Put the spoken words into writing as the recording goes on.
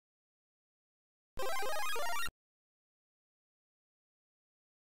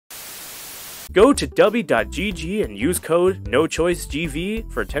Go to w.gg and use code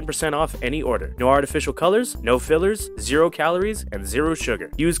NOCHOICEGV for 10% off any order. No artificial colors, no fillers, 0 calories, and 0 sugar.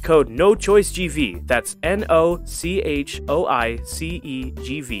 Use code NOCHOICEGV, that's NOCHOICEGV,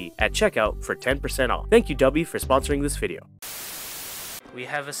 at checkout for 10% off. Thank you, W, for sponsoring this video. We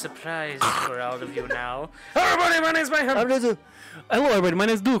have a surprise for all of you now. Hello everybody, my name's Mayhem. Hello everybody, my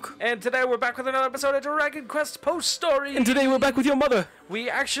name's Duke. And today we're back with another episode of Dragon Quest Post Story. And today we're back with your mother. We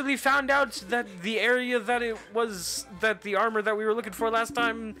actually found out that the area that the armor that we were looking for last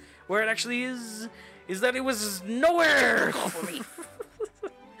time, where it actually is that it was nowhere.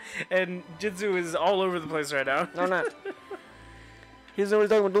 And Jinzu is all over the place right now. No, not. He's always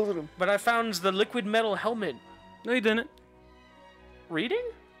talking about those. But I found the liquid metal helmet. No, you didn't. Reading?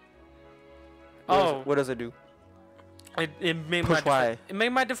 What does it do? It made Push Y. It made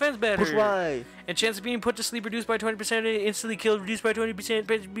my defense better. Push Y. And chance of being put to sleep reduced by 20%. Instantly killed reduced by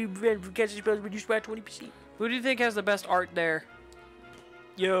 20%. Catching spells reduced by 20%. Who do you think has the best art there?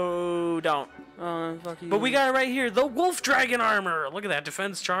 Yo, don't. Fuck you. But we got it right here. The Wolf Dragon armor. Look at that.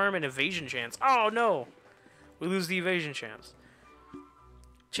 Defense, charm, and evasion chance. Oh, no. We lose the evasion chance.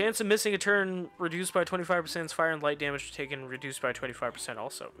 Chance of missing a turn reduced by 25%. Fire and light damage taken reduced by 25%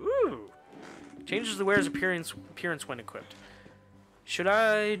 also. Ooh. Changes the wearer's appearance when equipped. Should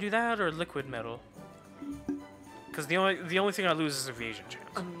I do that or liquid metal? Because the only thing I lose is evasion chance.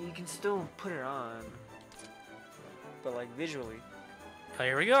 I mean, you can still put it on, but like visually.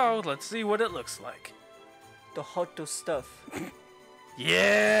 Here we go. Let's see what it looks like. The hoto stuff.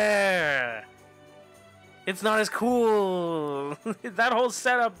 Yeah! It's not as cool. That whole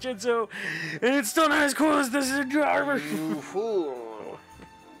setup, Jinzu, and it's still not as cool as this armor. You fool!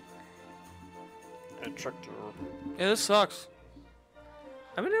 Yeah, this sucks.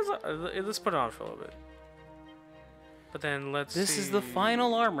 I mean, let's put it on for a little bit. But then let's This see. is the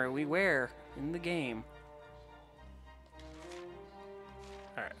final armor we wear in the game.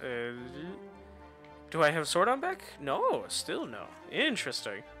 Alright, do I have sword on back? No, still no.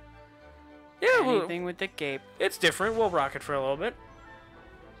 Interesting. Yeah, well, Anything with the cape. it's different. We'll rock it for a little bit.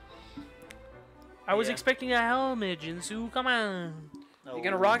 I was Yeah. expecting a helmet, Jinzu. Come on. No. You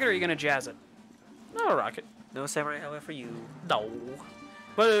gonna rock it or are you gonna jazz it? No, rock it. No samurai helmet for you. No.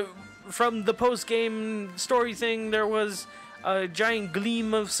 But from the post-game story thing, there was a giant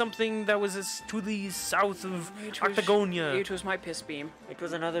gleam of something that was to the south of Octagonia. It was my piss beam. It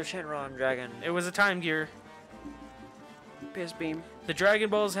was another Shenron dragon. It was a time gear. Piss beam. The Dragon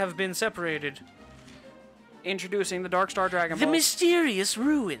Balls have been separated. Introducing the Dark Star Dragon The Balls. mysterious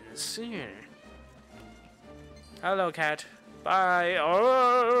ruins. Yeah. Hello, cat. Bye.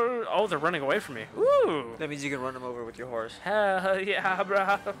 Oh, they're running away from me. Ooh. That means you can run them over with your horse. Hell yeah,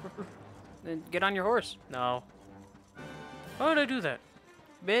 bro. Then get on your horse, No. Why would I do that?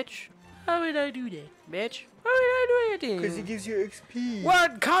 bitch. How would I do that? Bitch. Why would I do that? Because it gives you XP.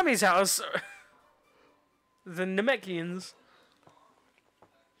 What? Kami's house? The Namekians.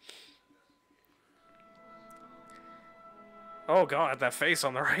 Oh god, that face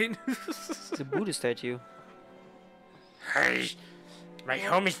on the right. It's a Buddha statue. Hey, my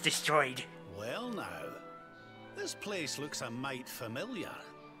home is destroyed. Well now, this place looks a mite familiar.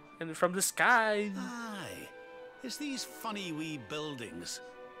 And from the sky. Aye, it's these funny wee buildings.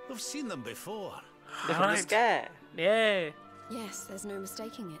 I've seen them before. They're from the sky. Yeah. Yes, there's no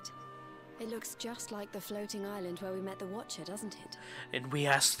mistaking it. It looks just like the floating island where we met the Watcher, doesn't it? And we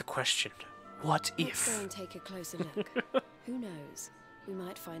ask the question, what Let's go if? and take a closer look. Who knows? We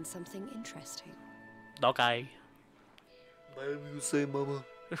might find something interesting. Okay. Whatever you say, mama.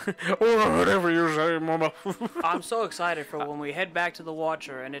 Or whatever you say, mama. I'm so excited for when we head back to the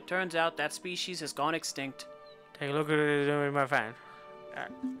Watcher and it turns out that species has gone extinct. Take a look at it in my fan.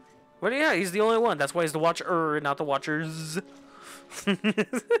 Well, yeah, he's the only one. That's why he's the Watcher, not the Watchers.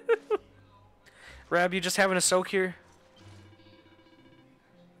 Rab, you just having a soak here?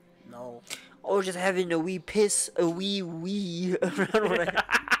 No. Or just having a wee piss, a wee around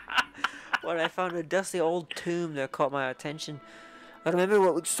when I found a dusty old tomb that caught my attention. I remember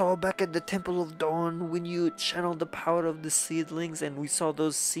what we saw back at the Temple of Dawn when you channeled the power of the seedlings and we saw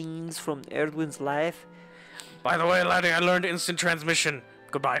those scenes from Erdwin's life. By the way, laddie, I learned instant transmission.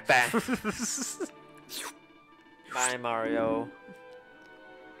 Goodbye. Bye. Bye, Mario.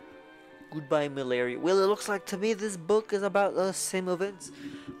 Goodbye, malaria. Well, it looks like to me this book is about the same events.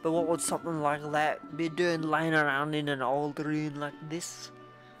 But what would something like that be doing lying around in an old ruin like this?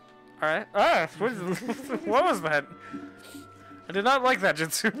 Alright. Ah, what was that? I did not like that,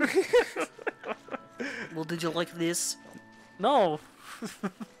 Jinsu. Well, did you like this? No.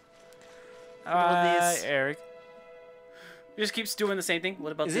 This. Eric. just keeps doing the same thing.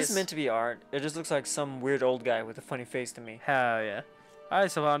 What about Is this meant to be art? It just looks like some weird old guy with a funny face to me. Hell yeah. Hi,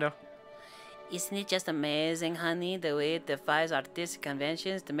 Savando. Isn't it just amazing, honey, the way it defies artistic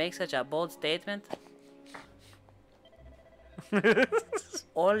conventions to make such a bold statement?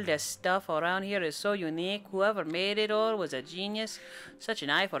 All the stuff around here is so unique. Whoever made it all was a genius. Such an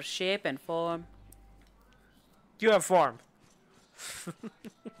eye for shape and form. You have form.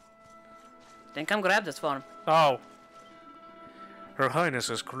 Then come grab this form. Oh. Her Highness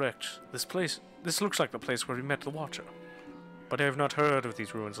is correct. This looks like the place where we met the Watcher. But I have not heard of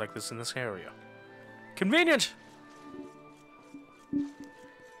these ruins like this in this area. Convenient!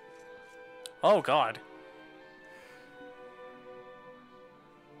 Oh god.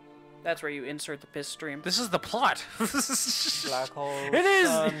 That's where you insert the piss stream. This is the plot. Black hole. It is!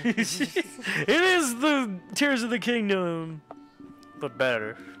 sun. It is the Tears of the Kingdom. But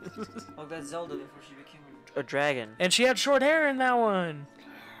better. Oh, that's Zelda before she became a dragon. And she had short hair in that one.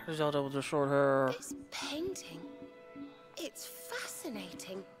 Zelda with the short hair. This painting, it's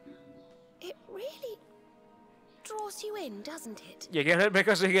fascinating. It really draws you in, doesn't it? You get it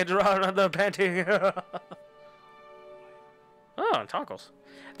because you get drawn on the painting. Oh, tacos.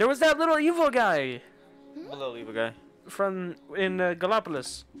 There was that little evil guy A little evil guy. from in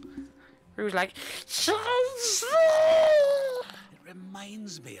Galapagos. He was like, It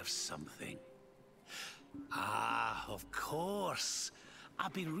reminds me of something. Ah, of course.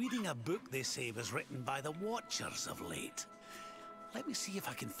 I've been reading a book they say was written by the Watchers of late. Let me see if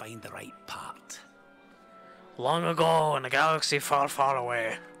I can find the right part. long ago in a galaxy far, far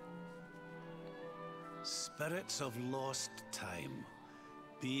away. Spirits of lost time.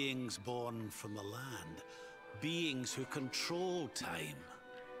 Beings born from the land. Beings who control time.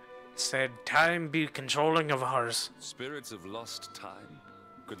 Said time be controlling of ours. Spirits of lost time?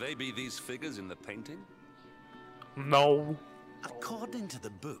 Could they be these figures in the painting? No. According to the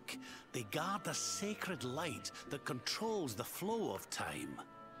book, they guard a sacred light that controls the flow of time.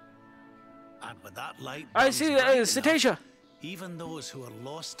 And when that light I burns see, bright enough, Cetacea. even those who are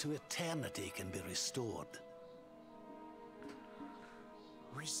lost to eternity can be restored.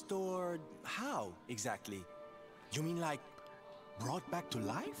 Restored how, exactly? You mean like brought back to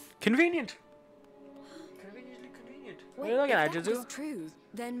life? Convenient. Wait, you looking if at, that Jinzu? was true,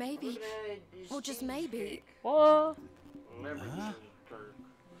 then maybe, or just maybe, What?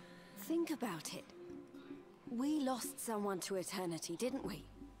 think about it. We lost someone to eternity, didn't we?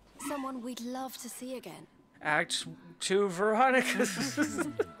 Someone we'd love to see again. Act 2 Veronica.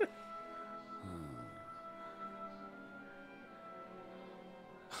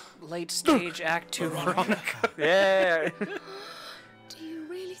 Late stage Act 2 Veronica. Yeah. Do you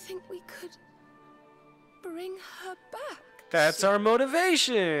really think we could bring her back? That's our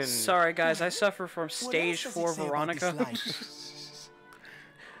motivation. Sorry guys, I suffer from What stage else does it 4 say about Veronica. this light?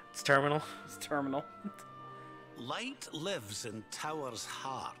 It's terminal. It's terminal. Light lives in Tower's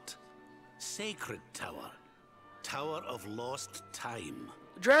heart. Sacred Tower. Tower of lost time.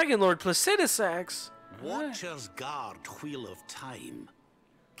 Dragon Lord Placidusax. Watchers guard Wheel of Time.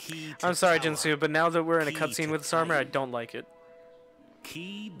 Key to I'm sorry, tower. Jinsu, but now that we're in a Key cutscene to with this armor, I time. don't like it.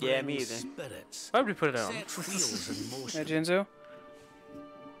 Key Yeah, me brings either. spirits. Why would we put it on? Sets wheels in Hey, motion. Jinzu?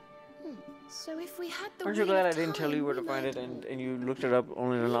 So if we had the Aren't you wheel glad I of didn't tell time, you where to we find might- it and you looked it up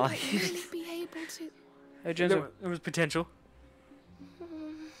only in a we lie? might really be able to. Hey, Jinzu. There was potential.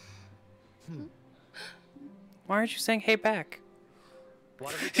 Why aren't you saying hey back?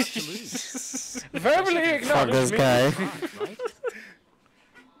 What have we got to lose? Verbally acknowledge me. guy. Right?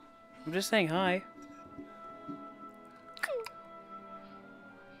 I'm just saying hi.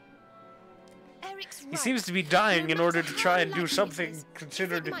 Eric's He right. seems to be dying No in order matter to try how and do unlikely it something is,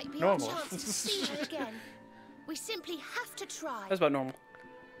 considered it might be normal. Our chance to see her again. We simply have to try. That's about normal.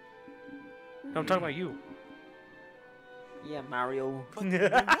 No, I'm talking about you. Yeah, Mario. But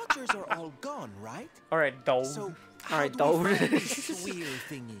the Watchers are all gone, right? Alright, doll. So how Alright, do we Dole. find this wheel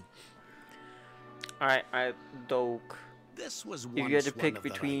thingy? Alright, Doke. This was You once had to one pick of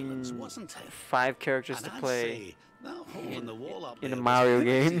their between islands, wasn't it? 5 characters And to I'd play say that hole in the wall up in a there was Mario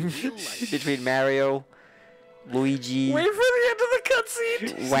pretty game. real life. Between Mario, Luigi, Wait for the end of the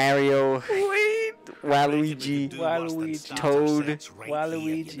cutscene. Wario, Wait. Waluigi, Do worse than Waluigi. starter Toad, sets right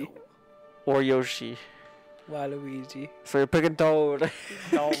Waluigi. here, you know. or Yoshi. Waluigi. So you're picking Toad.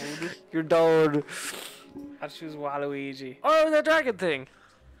 Toad. You're Toad. I choose Waluigi. Oh, the dragon thing.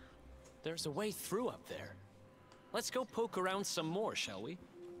 There's a way through up there. Let's go poke around some more, shall we?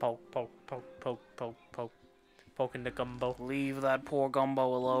 Poke, poke, poke, poke, poke, poke. Poking the gumbo. Leave that poor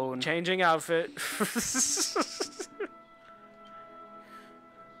Gumbo alone. Changing outfit.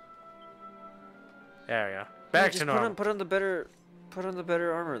 There we go. Back Just to normal. put on the better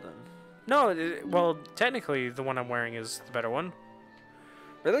armor then. No, well, technically the one I'm wearing is the better one.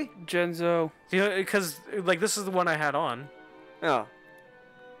 Really? Genzo. Because like this is the one I had on, Yeah.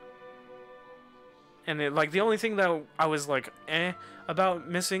 and like the only thing that I was like about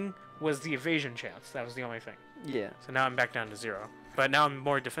missing was the evasion chance. That was the only thing. Yeah. So now I'm back down to 0. But now I'm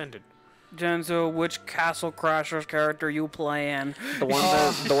more defended. Genzo, which Castle Crashers character you playing? The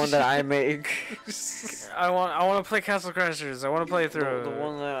one that I make. I want to play Castle Crashers. I want to play it through. The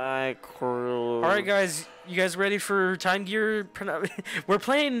one that I crew. All right, guys. You guys ready for time gear? We're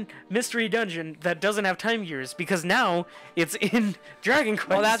playing Mystery Dungeon that doesn't have time gears because now it's in Dragon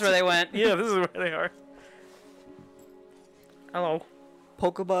Quest. Oh, that's where they went. Yeah, this is where they are. Hello.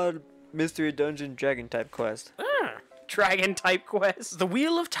 Pokemon Mystery Dungeon Dragon type quest. Dragon type quest. The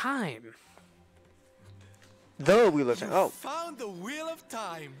Wheel of Time. The Wheel of Time. Oh. Found the Wheel of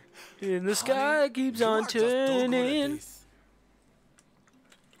Time. And the sky keeps on turning.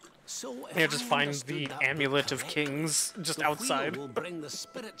 So if Yeah, just I find understood the that Amulet book of correctly, Kings just the outside. wheel will bring the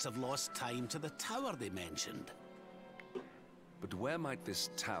spirits of lost time to the tower they mentioned. But where might this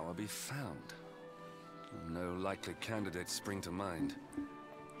tower be found? No likely candidates spring to mind.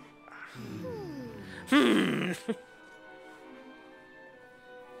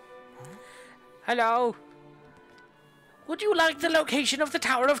 Hello. Would you like the location of the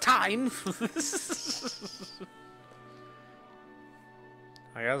Tower of Time?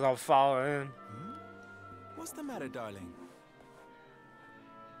 I guess I'll follow in. What's the matter, darling?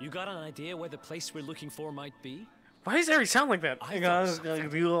 You got an idea where the place we're looking for might be? Why does Harry sound like that? I Hey thought guys, so. gotta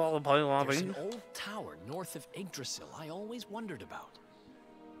do all the play There's an lobbying. old tower north of Yggdrasil I always wondered about.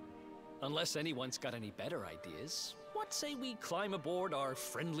 Unless anyone's got any better ideas, what say we climb aboard our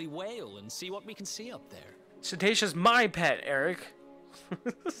friendly whale and see what we can see up there? Cetacea's my pet, Eric.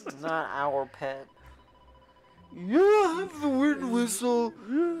 Not our pet. You have the wind whistle.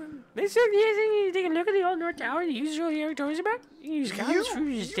 Mr. You take a look at the old North Tower that you show Eric toys about? You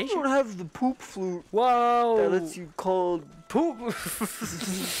don't have the poop flute Whoa! that lets you call poop.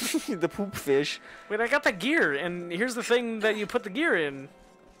 the poop fish. Wait, I got the gear, and here's the thing that you put the gear in.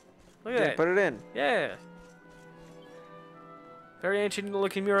 Look at Yeah, that. put it in. Yeah. Very ancient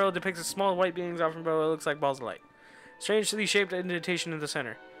looking mural depicts a small white beings offering below what looks like balls of light. Strangely shaped indentation in the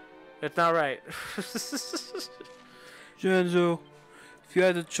center. It's not right. Genzo, if you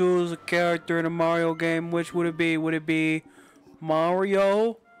had to choose a character in a Mario game, which would it be? Would it be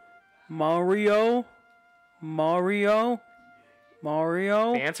Mario? Mario? Mario?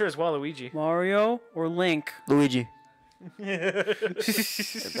 Mario? The answer is Waluigi. Mario or Link? Luigi.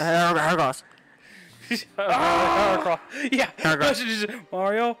 Heracross. Heracross. Yeah.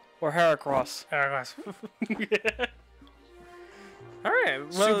 Mario or Heracross? Heracross.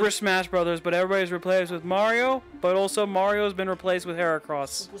 Alright, well, Super Smash Brothers, but everybody's replaced with Mario, but also Mario's been replaced with Heracross.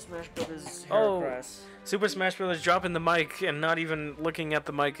 Super Smash Brothers. Oh. Super Smash Bros. Dropping the mic and not even looking at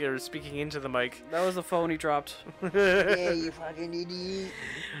the mic or speaking into the mic. That was the phone he dropped. Yeah, you fucking idiot.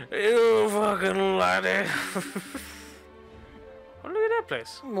 You fucking laddie. Oh, look at that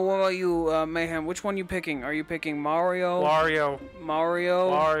place. Well, what about you, Mayhem? Which one you picking? Are you picking Mario? Wario. Mario?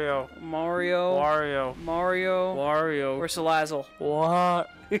 Wario. Mario? Wario. Mario? Wario. Or Salazzle? What?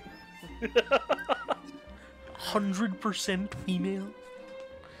 100% female.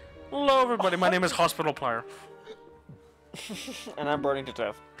 Hello, everybody. My name is Hospital Player. And I'm burning to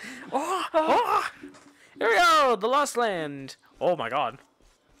death. Here we go. The Lost Land. Oh my God.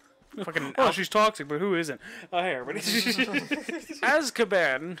 Fucking. Oh, she's toxic, but who isn't? Hey, everybody.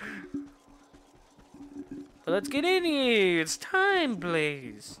 Azkaban. But let's get in here. It's time,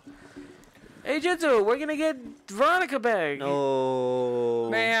 please. Hey, Jetsu, we're gonna get Veronica back. No.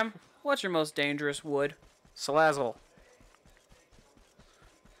 Ma'am, what's your most dangerous wood? Salazzle.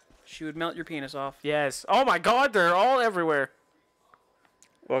 She would melt your penis off. Yes. Oh my God, they're all everywhere.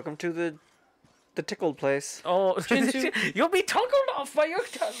 Welcome to the tickled place. Oh, you'll be toggled off by your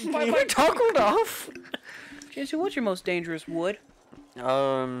Toggled off? Jinsu, what's your most dangerous wood?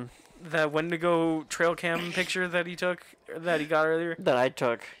 The Wendigo trail cam picture that he took, that he got earlier. That I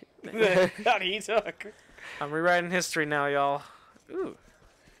took. That he took. I'm rewriting history now, y'all. Ooh.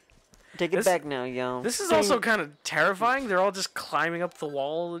 Take it This- back now, y'all. This is also kind of terrifying. They're all just climbing up the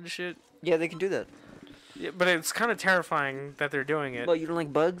wall and shit. Yeah, they can do that. Yeah, but it's kind of terrifying that they're doing it. But you don't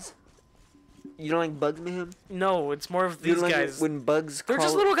like bugs? You don't like bugs, Mayhem? No, it's more of You these don't like it guys. when bugs They're crawl,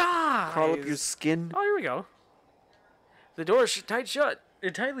 just little guys. crawl up your skin? Oh, here we go. The door is tightly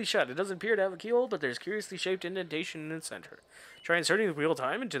shut. It doesn't appear to have a keyhole, but there's curiously shaped indentation in its center. Try inserting the wheel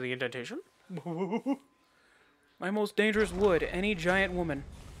time into the indentation. My most dangerous wood, any giant woman.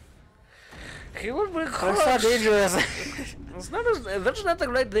 He would be That's not dangerous. That's not the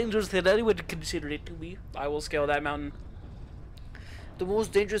right dangerous thing I would consider it to be. I will scale that mountain. The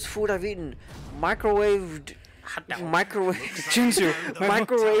most dangerous food I've eaten. Microwaved. Jinzu.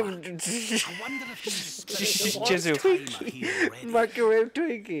 Microwaved. I wonder if he's Jinzu. Microwave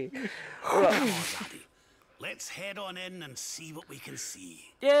Twinkie. Let's head on in and see what we can see.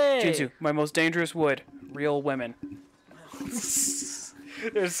 Yay! Jinzu, my most dangerous wood. Real women.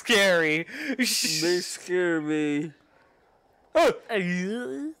 They're scary. They scare me.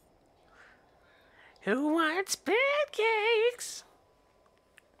 Who wants pancakes?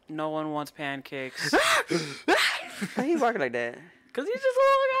 No one wants pancakes. Why are you walking like that? Because he's just a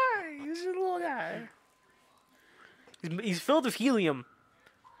little guy. He's just a little guy. He's filled with helium.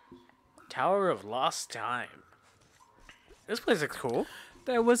 Tower of Lost Time. This place looks cool.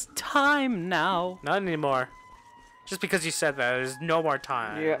 There was time now. Not anymore. Just because you said that, there's no more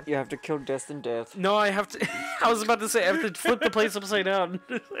time. Yeah, you have to kill Destined Death. No, I have to. I was about to say, I have to flip the place upside down.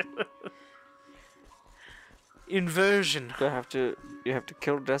 Inversion. You have to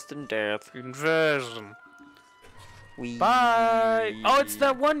kill Destined Death. Inversion. We. Bye. Oh, it's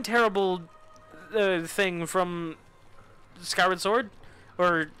that one terrible thing from Skyward Sword,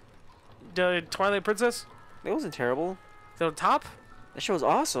 or the Twilight Princess. That wasn't terrible. The top. That show was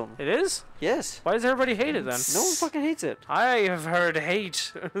awesome. It is. Yes. Why does everybody hate it then? No one fucking hates it. I have heard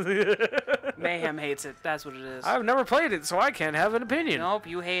hate. Mayhem hates it. That's what it is. I've never played it, so I can't have an opinion. Nope,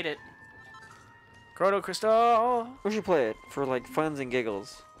 you hate it. Chrono Crystal. We should play it for like funs and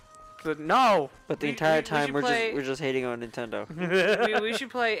giggles. No. But the We entire should time play- we're just hating on Nintendo. we should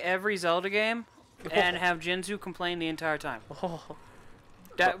play every Zelda game and have Jinzu complain the entire time. Oh.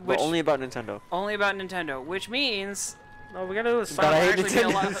 But only about Nintendo. Only about Nintendo, which means No, we gotta do this. But I hate we'll actually,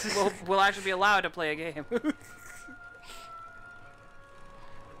 be Nintendo. we'll actually be allowed to play a game.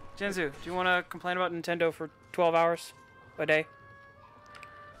 Jinzu, do you want to complain about Nintendo for 12 hours a day?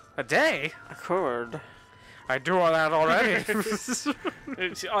 A day? I could. I do all that already.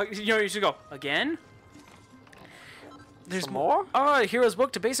 You should go again. There's Some more? Oh, Hero's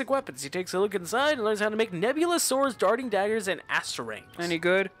Book to Basic Weapons. He takes a look inside and learns how to make nebulous swords, darting daggers, and astrorings. Any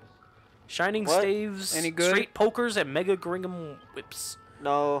good? Shining What? staves, Any good? straight pokers, and mega Gringham whips.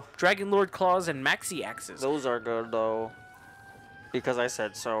 No, Dragon Lord claws and maxi axes. those are good though. Because I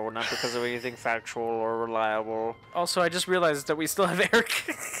said so, not because of anything factual or reliable. Also, I just realized that we still have Eric.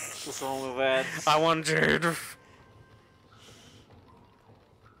 What's wrong with that? I wondered.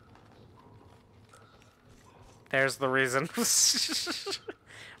 There's the reason. Let's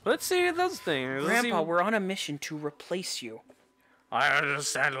see those things. Let's Grandpa, see. we're on a mission to replace you. I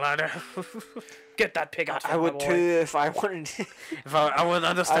understand, lad. Get that pig out. I would too if I wanted. If I would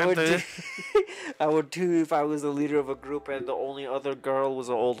understand I would. the I would too if I was the leader of a group and the only other girl was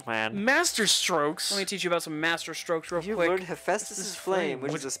an old man. master strokes. Let me teach you about some master strokes real You quick. learned Hephaestus' Flame,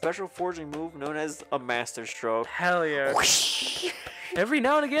 which is a special forging move known as a master stroke. Hell yeah. Every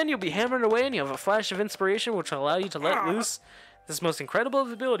now and again, you'll be hammering away and you'll have a flash of inspiration which will allow you to let loose this most incredible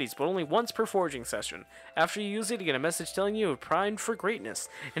of abilities, but only once per forging session. After you use it, you get a message telling you you're primed for greatness.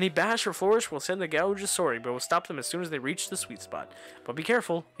 Any bash or flourish will send the gouges soaring, but will stop them as soon as they reach the sweet spot. But be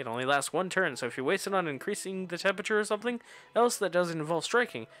careful, it only lasts one turn, so if you waste it on increasing the temperature or something else that doesn't involve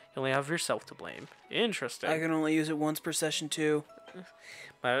striking, you only have yourself to blame. Interesting. I can only use it once per session too.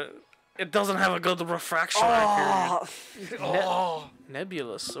 It doesn't have a good refraction period.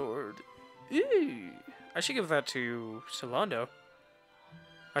 Nebula sword. Ew. I should give that to Solando.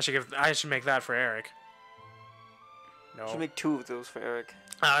 I should make that for Eric. No. You should make 2 of those for Eric.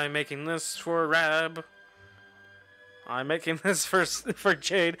 I'm making this for Rab. I'm making this for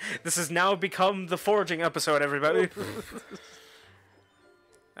Jade. This has now become the forging episode, everybody.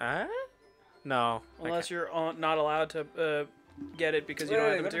 No. Unless you're not allowed to get it because you don't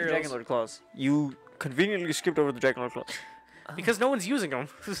have the materials. Dragon Lord claws. You conveniently skipped over the Dragon Lord claws. Because no one's using them.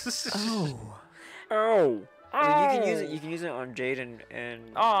 Oh. You can use it. You can use it on Jade and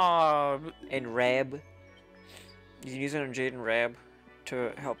Rab. You can use it on Jade and Rab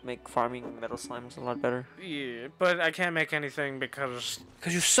to help make farming metal slimes a lot better. Yeah, but I can't make anything because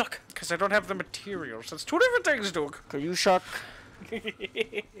you suck. Because I don't have the materials. That's 2 different things, Duke. Cause you suck.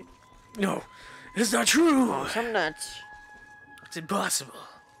 No, it's not true. Oh, some nuts. It's impossible.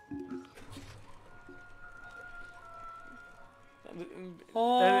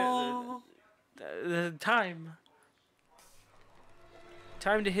 Time.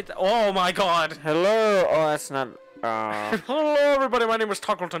 Time to hit the... Oh my god. Hello. Oh, that's not. Hello everybody, my name is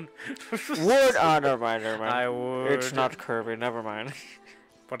Tuckleton. Wood. Oh, never mind. Never mind. I would. It's not Kirby. Never mind.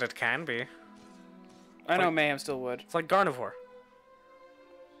 But it can be. I know Mayhem still would. It's like Garnivore.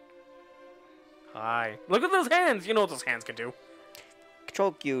 Hi. Look at those hands. You know what those hands can do.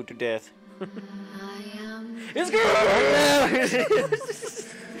 Choke you to death. I am It's good. the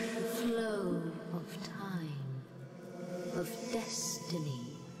flow of time, of destiny.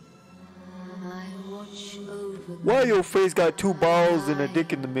 I watch over. Why your face got two balls and a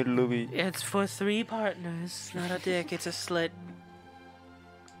dick in the middle of it? It's for 3 partners. Not a dick, it's a slit.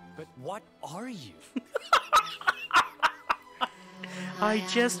 But what are you? I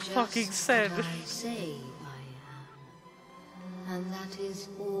just fucking said. What I say I am, and that is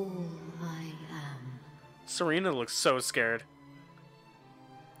all I am. Serena looks so scared.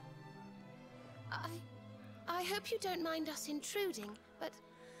 I hope you don't mind us intruding, but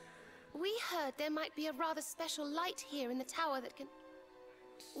we heard there might be a rather special light here in the tower that can,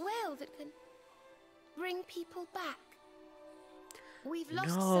 well, that can bring people back. We've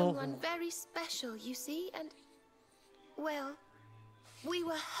lost someone very special, you see, and, well, we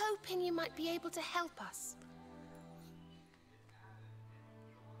were hoping you might be able to help us.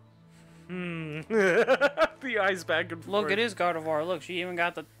 The eyes back and forth. Look, it is Gardevoir. Look, she even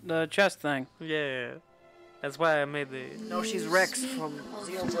got the chest thing. Yeah. That's why I made the... No, she's Rex from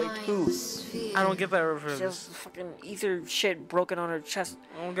Xenoblade 2. I don't get that She reference. has fucking ether shit broken on her chest.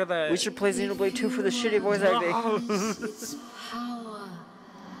 I don't get that. We should play Xenoblade 2 for the shitty voice acting. Its power,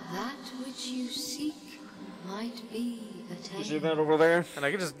 that which you seek, might be You see attained. that over there? And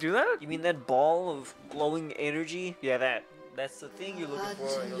I can just do that? You mean that ball of glowing energy? Yeah, that. That's the thing you're looking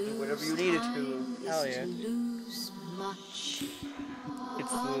for. You'll do whatever you need it to. Hell yeah. Lose much. It's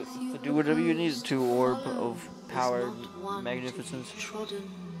the do whatever you need it to orb of power and magnificence.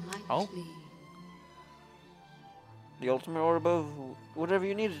 Oh? The ultimate orb of whatever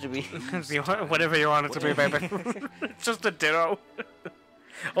you need it to be. Whatever you want it to be, baby. It's just a ditto.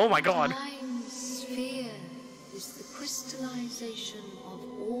 Oh my god. Time sphere is the crystallization of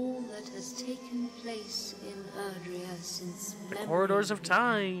all that has taken place in Erdrea since memory. Corridors of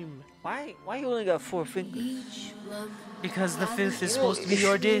time. Why you only got 4 fingers? Each moment Because the 5th is You know, supposed to be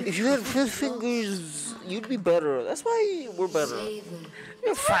your dick. If you had 5 fingers, you'd be better. That's why we're better. savor. You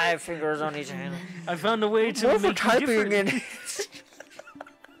have 5 fingers on each hand. I found a way to More for make you typing different. and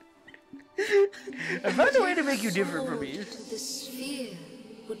I found a way to make you different from me. To the sphere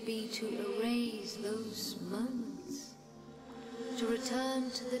would be to erase those moments, to return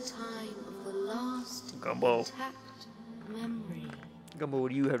to the time of the last Gumbo. intact memory. Gumbo,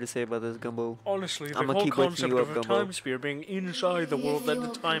 what do you have to say about this, Gumbo? Honestly, the I'ma whole keep waking concept you of up, a Gumbo. time sphere being inside the world that the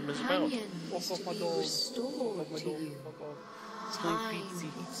time is about. Companion is to be restored to you. Time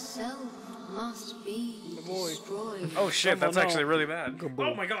itself must be destroyed. Oh shit, that's no. actually really bad.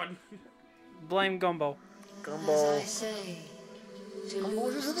 Oh my god. Blame Gumbo. As I say, to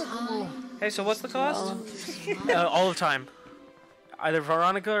lose time Hey, so what's the cost? All of time. Either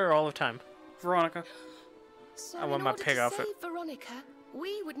Veronica or all of time. Veronica. So I want in my order pig to outfit. save Veronica,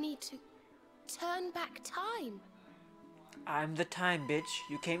 we would need to turn back time. I'm the time, bitch.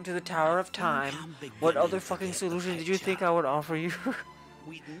 You came to the Tower of Time. What other fucking solution did you think I would offer you?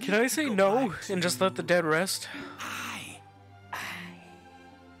 Can I say no and just let the dead rest?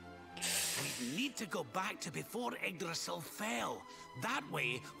 We need to go back to before Yggdrasil fell. That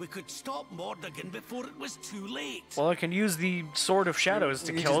way, we could stop Mordegon before it was too late. Well, I can use the Sword of Shadows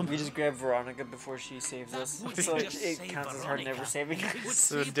to kill him. We just grab Veronica before she saves us. So it counts as her never saving It would us.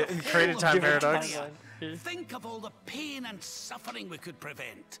 So save d- the create a whole time of paradox. Erdrea. Think of all the pain and suffering we could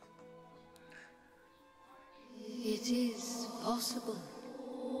prevent. it is possible.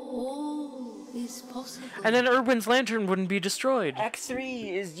 All is possible. And then Erwin's lantern wouldn't be destroyed. Act 3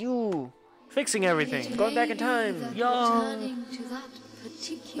 is you. Fixing everything. Going back in time. Returning to that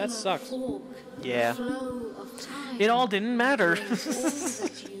particular That sucks. fork, Yeah. flow of time. It all didn't matter. is all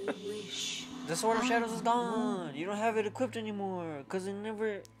that you wish. The Sword of Shadows is gone. You don't have it equipped anymore because it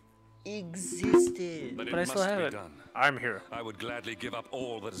never existed. But it But I must still have be it. done. I'm here. I would gladly give up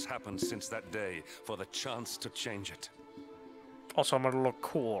all that has happened since that day for the chance to change it. Also, I'm gonna look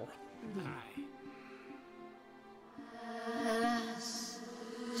cool. Alas,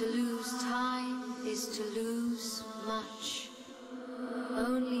 to lose time is to lose much.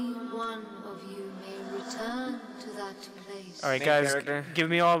 Only one of you may return to that place. All right, Main guys, character. give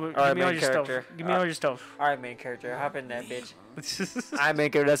me all your main stuff. character. Give me all your stuff. Alright, main character. Hop in that bitch. I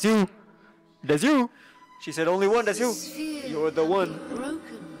main character. That's you. That's you. She said only one. That's you. Sphere You're the one.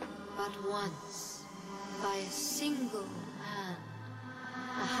 broken but once by a single hand.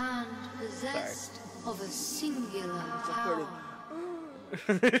 A hand possessed of a singular power.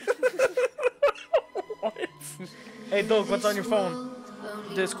 Hey, Doug, what's on your phone?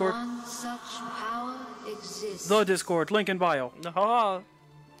 Only Discord. one such power exists. The Discord. Link in bio. Ah.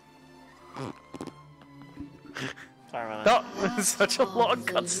 Sorry about that. No, such a long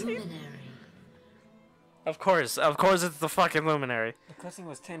cutscene. Of course, it's the fucking luminary. The cutscene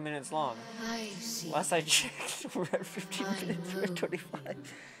was 10 minutes long. I see. Last I checked, we're at 15 minutes. We're at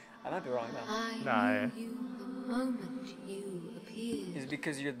 25. I might be wrong though. Nah. You the moment you appeared. Is it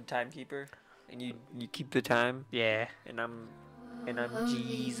because you're the timekeeper and you keep the time? Yeah. And I'm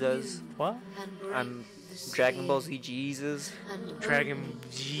Jesus. What? I'm Dragon Ball Z Jesus. Dragon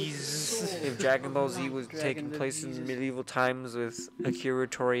Jesus. If Dragon Ball Z was taking place in medieval times with Akira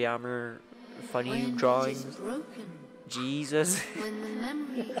Toriyama funny drawings, Jesus. When the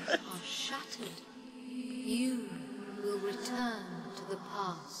memories are shattered, you will return to the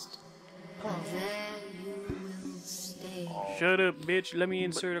past. And there you will stay. Shut up, bitch. Let me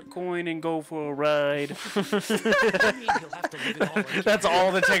insert a coin and go for a ride. That's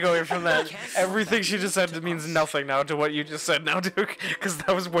all the takeaway from that. Everything she just said means nothing now to what you just said now, Duke. Because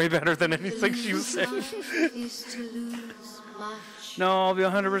that was way better than anything she was saying. Is to lose much. No, I'll be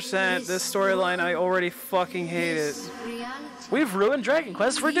 100%. This storyline, I already fucking hate it. Reality We've ruined Dragon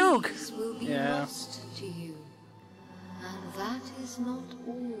Quest for Duke. will be Yeah. lost to you. And that is not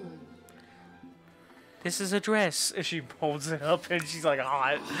all. This is a dress. And she holds it up and she's like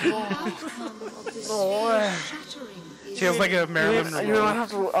hot. The outcome of this shattering is She has like a Marilyn You know,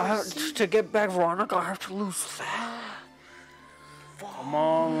 Monroe. I have to get back Veronica. I have to lose fat. Come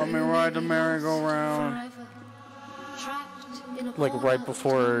on, let me ride the merry-go-round. forever trapped in a Like right corner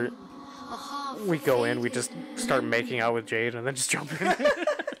before a half we go in, we just start making out with Jade and then just jump in.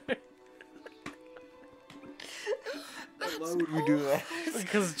 Why would we do that?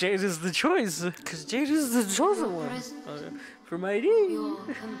 Because Jade is the choice. Because Jade is the chosen one. present, For my day. your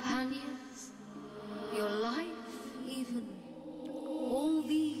companions, your life even. All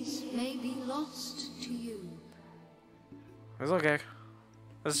these may be lost to you. It's okay.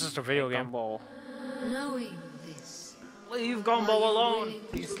 It's just a video game. Gumball. Knowing this, Leave Gumball alone.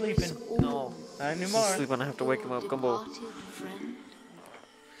 He's sleeping. No, not anymore. He's sleeping. I have to wake him up. Gumball. departed friend.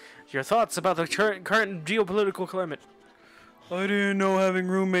 Your thoughts about the current geopolitical climate. I didn't know having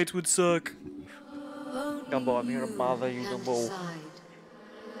roommates would suck. Only Gumball, I'm here to bother you, can Gumball. decide.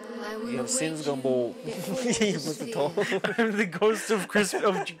 I will You have sins, await Gumball. before He you must have sleep. told. I'm the ghost of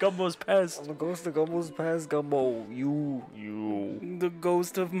Gumbo's past. I'm the ghost of Gumball's past, Gumball. You. The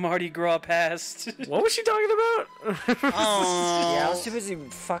ghost of Mardi Gras past. What was she talking about? Yeah, I was too busy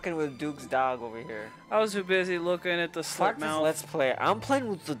fucking with Duke's dog over here. I was too busy looking at the Fuck slit this mouth. Let's Play. I'm playing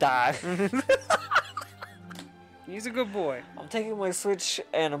with the dog. He's a good boy. I'm taking my Switch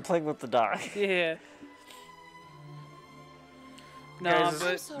and I'm playing with the dog. Yeah. No,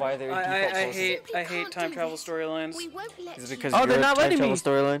 Guys, but Why they're I default hate Simply I hate can't time do travel this. storylines. We won't let Is you. it because Oh, you're they're a not time letting travel me.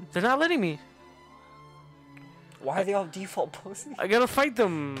 storyline? They're not letting me. Why are they all default posing? I gotta fight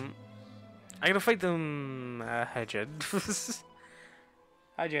them. Hi, Jed.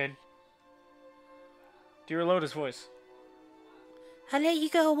 Hi, Jed. Do your Lotus voice. I let you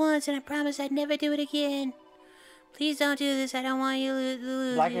go once, and I promise I'd never do it again. Please don't do this. I don't want you to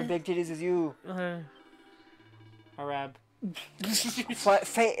lose. Black and big titties is you. Arab.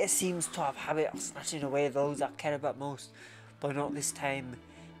 Fate it seems to have habit of snatching away those I care about most, but not this time.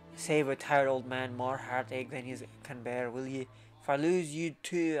 Save a tired old man more heartache than he can bear, will you? If I lose you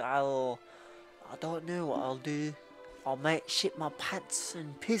too, I don't know what I'll do. I might shit my pants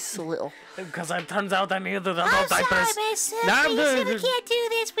and piss a little. Because it turns out I need the I'm diapers. sorry, miss. Nah, I'm Please, good. we can't do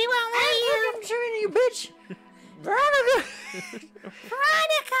this. We won't let you. I'm sure you bitch. Veronica.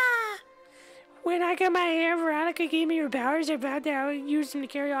 Veronica! When I got my hair, Veronica gave me her powers. I vowed that I would use them to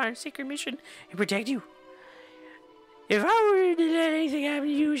carry on a secret mission and protect you. If I were to let anything happen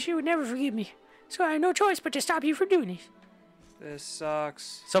to you, she would never forgive me. So I had no choice but to stop you from doing this. This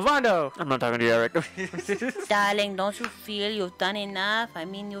sucks. Salvando! I'm not talking to you, Eric. Darling, don't you feel you've done enough? I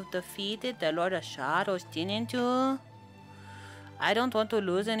mean, you've defeated the Lord of Shadows, didn't you? I don't want to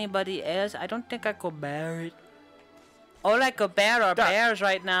lose anybody else. I don't think I could bear it. All I could bear are bears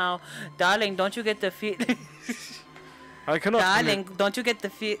right now. Darling, don't you get defeated? I cannot. Darling, don't you get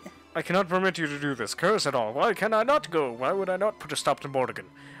defeated? I cannot permit you to do this. Curse at all. Why can I not go? Why would I not put a stop to Morrigan?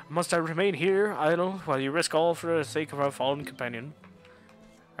 Must I remain here, idle, while you risk all for the sake of our fallen companion?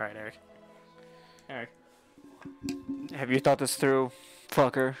 Alright, Eric. Eric. Have you thought this through,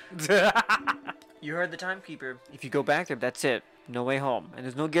 fucker? You heard the timekeeper. If you go back there, that's it. No way home. And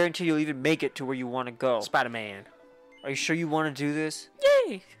there's no guarantee you'll even make it to where you want to go. Spider-Man. Are you sure you want to do this?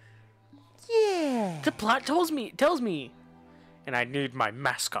 Yay! Yeah. The plot tells me. And I need my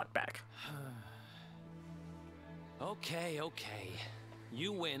mascot back. Okay.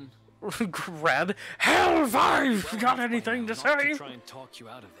 You win. Grab. Hell, if I've got anything to Well, not say. try and talk you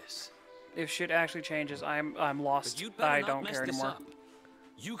out of this. If shit actually changes, I'm lost. But you'd better I not don't mess care this anymore. up.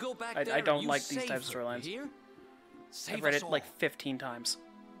 You go back I there don't and you like these save types of her, storylines. you hear? Save I've read us it like all. 15 times.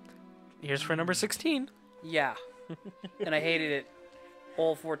 Here's for number 16. Yeah. And I hated it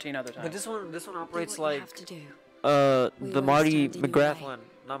all 14 other times. But this one operates what you like have to do. We the won't Marty stand in your McGrath way. one.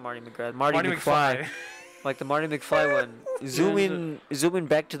 Not Marty McGrath. Marty, Marty McFly. McFly. Like the Marty McFly one. Zoom in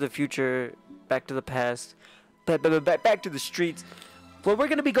back to the future, back to the past, back to the streets. Well, we're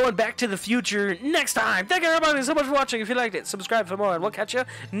going to be going back to the future next time. Thank you, everybody, so much for watching. If you liked it, subscribe for more, and we'll catch you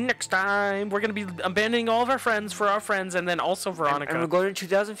next time. We're going to be abandoning all of our friends for our friends, and then also Veronica. And we're going to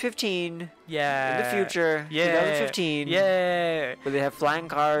 2015. Yeah. In the future. Yeah. 2015. Yeah. Where they have flying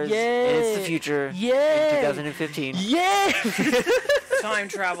cars. Yeah. And it's the future. Yeah. In 2015. Yeah. Time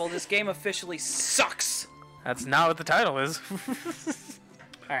travel. This game officially sucks. That's not what the title is.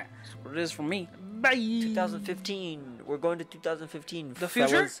 Alright, that's what it is for me. Bye. 2015. We're going to 2015. The future?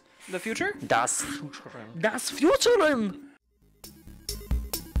 fellas. The future? Das Future. Das Future.